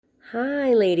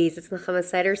Hi, ladies. It's Nechama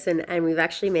Siderson, and we've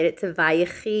actually made it to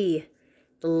Vayechi,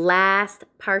 the last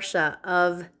Parsha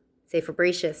of Sefer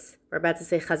Bereishis. We're about to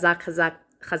say Chazak, Chazak,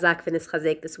 Chazak, V'nis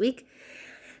Chazek this week.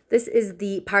 This is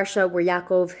the Parsha where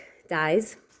Yaakov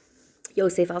dies.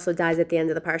 Yosef also dies at the end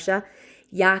of the Parsha.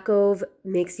 Yaakov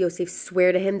makes Yosef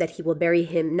swear to him that he will bury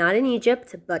him not in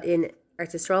Egypt, but in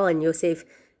Eretz Yisrael, and Yosef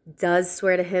does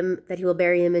swear to him that he will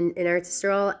bury him in Eretz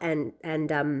Yisrael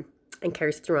and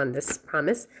carries through on this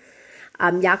promise.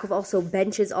 Yaakov also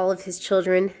benches all of his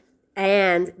children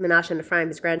and Menashe and Ephraim,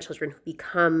 his grandchildren, who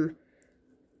become,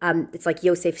 it's like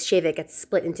Yosef's Shevet gets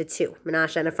split into two,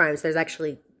 Menashe and Ephraim. So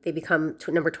they become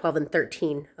number 12 and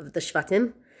 13 of the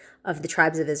Shvatim, of the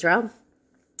tribes of Israel.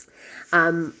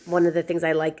 One of the things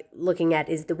I like looking at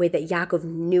is the way that Yaakov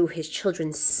knew his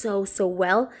children so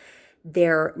well,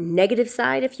 their negative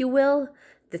side, if you will,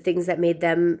 the things that made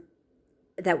them,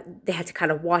 that they had to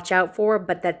kind of watch out for,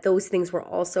 but that those things were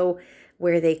also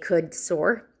where they could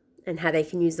soar and how they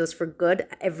can use those for good.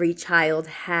 Every child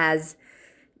has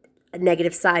a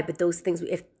negative side, but those things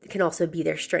can also be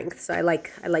their strength. So I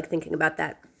like thinking about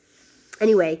that.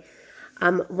 Anyway,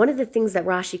 one of the things that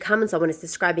Rashi comments on when it's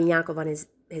describing Yaakov on his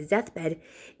deathbed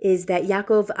is that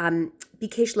Yaakov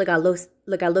bikesh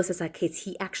legalos es,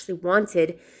 he actually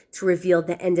wanted to reveal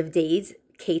the end of days.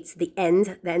 Kate's the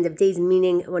end of days,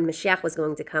 meaning when Mashiach was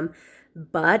going to come.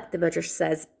 But the Medrash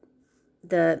says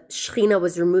the Shechina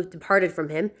was departed from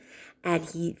him, and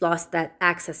he lost that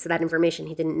access to that information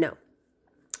he didn't know.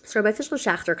 So Rabbi Fishel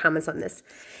Schachter comments on this.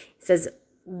 He says,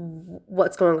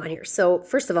 what's going on here? So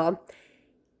first of all,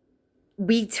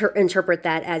 we interpret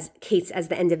that as Kate's as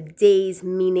the end of days,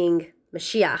 meaning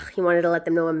Mashiach. He wanted to let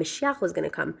them know when Mashiach was going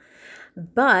to come.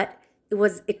 But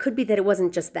it could be that it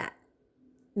wasn't just that.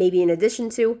 Maybe in addition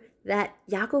to that,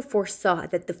 Yaakov foresaw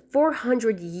that the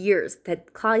 400 years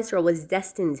that Klal Yisrael was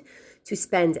destined to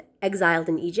spend exiled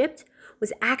in Egypt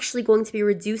was actually going to be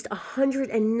reduced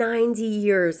 190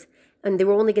 years, and they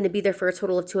were only going to be there for a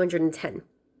total of 210.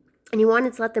 And he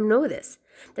wanted to let them know this,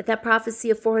 that prophecy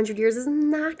of 400 years is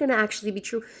not going to actually be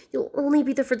true. You'll only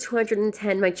be there for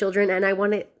 210, my children, and I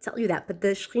want to tell you that. But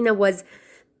the Shechina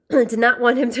did not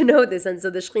want him to know this, and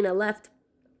so the Shechina left.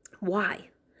 Why?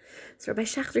 So Rabbi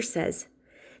Schachter says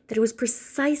that it was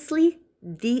precisely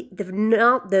the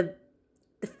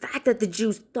fact that the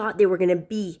Jews thought they were going to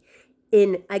be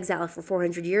in exile for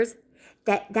 400 years,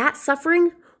 that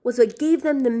suffering was what gave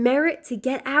them the merit to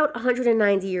get out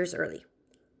 190 years early.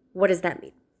 What does that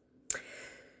mean?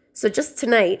 So just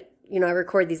tonight, I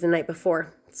record these the night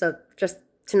before. So just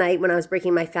tonight when I was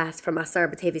breaking my fast from Asar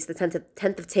B'Teves, the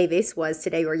 10th of Teves was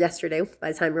today or yesterday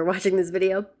by the time you're watching this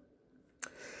video.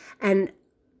 And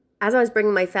as I was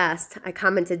breaking my fast, I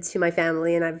commented to my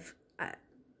family, and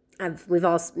we've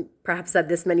all perhaps said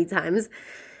this many times,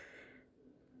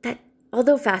 that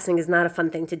although fasting is not a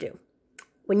fun thing to do,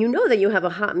 when you know that you have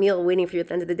a hot meal waiting for you at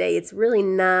the end of the day, it's really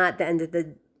not the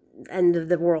end of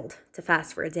the world to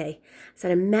fast for a day. So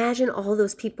imagine all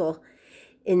those people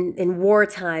in war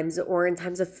times or in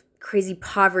times of crazy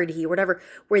poverty or whatever,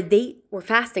 where they were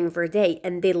fasting for a day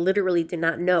and they literally did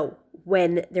not know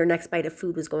when their next bite of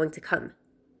food was going to come.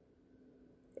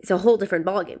 It's a whole different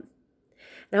ballgame.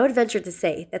 And I would venture to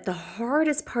say that the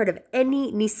hardest part of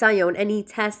any nisayon, any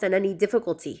test, and any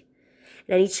difficulty,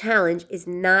 and any challenge is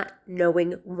not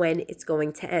knowing when it's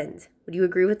going to end. Would you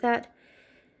agree with that?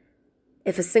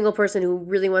 If a single person who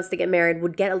really wants to get married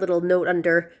would get a little note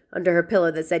under her pillow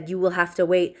that said, you will have to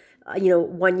wait,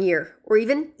 1 year, or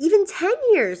even 10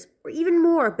 years, or even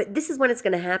more, but this is when it's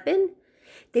going to happen,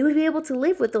 they would be able to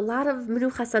live with a lot of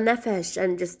menuchas hanefesh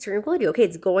and just tranquility. Okay,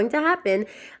 it's going to happen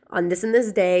on this and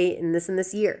this day, and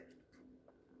this year.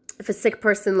 If a sick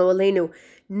person, lo aleinu,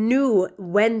 knew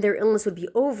when their illness would be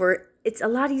over, it's a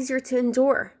lot easier to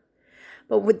endure.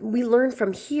 But what we learn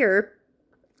from here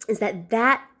is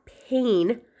that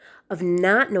pain of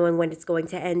not knowing when it's going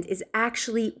to end is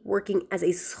actually working as a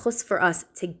schus for us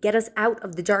to get us out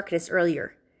of the darkness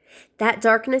earlier. That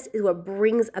darkness is what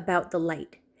brings about the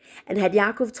light. And had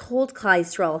Yaakov told Klal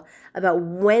Yisrael about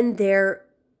when their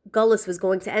gullus was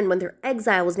going to end, when their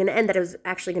exile was going to end, that it was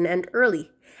actually going to end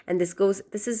early. And this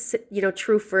is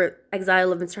true for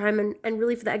exile of Mitzrayim and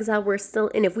really for the exile we're still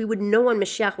in. If we would know when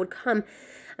Mashiach would come,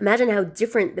 imagine how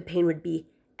different the pain would be.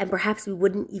 And perhaps we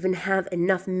wouldn't even have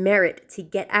enough merit to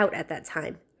get out at that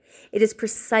time. It is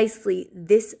precisely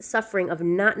this suffering of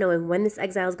not knowing when this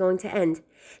exile is going to end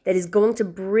that is going to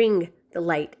bring the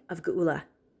light of Geula.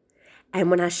 And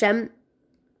when Hashem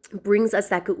brings us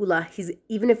that Geula,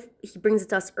 even if He brings it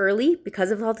to us early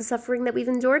because of all the suffering that we've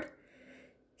endured,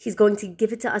 He's going to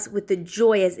give it to us with the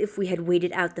joy as if we had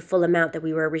waited out the full amount that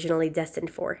we were originally destined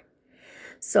for.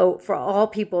 So for all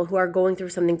people who are going through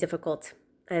something difficult,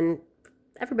 and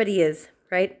everybody is,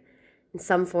 right? In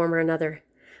some form or another,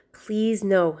 please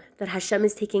know that Hashem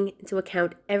is taking into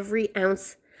account every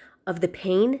ounce of the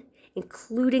pain,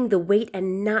 including the weight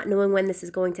and not knowing when this is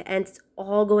going to end. It's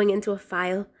all going into a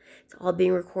file. It's all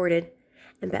being recorded.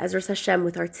 And Be'ezras Hashem,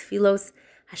 with our tefillos,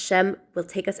 Hashem will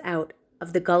take us out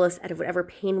of the gullus, out of whatever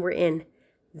pain we're in,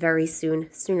 very soon,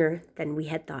 sooner than we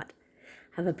had thought.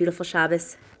 Have a beautiful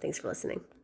Shabbos. Thanks for listening.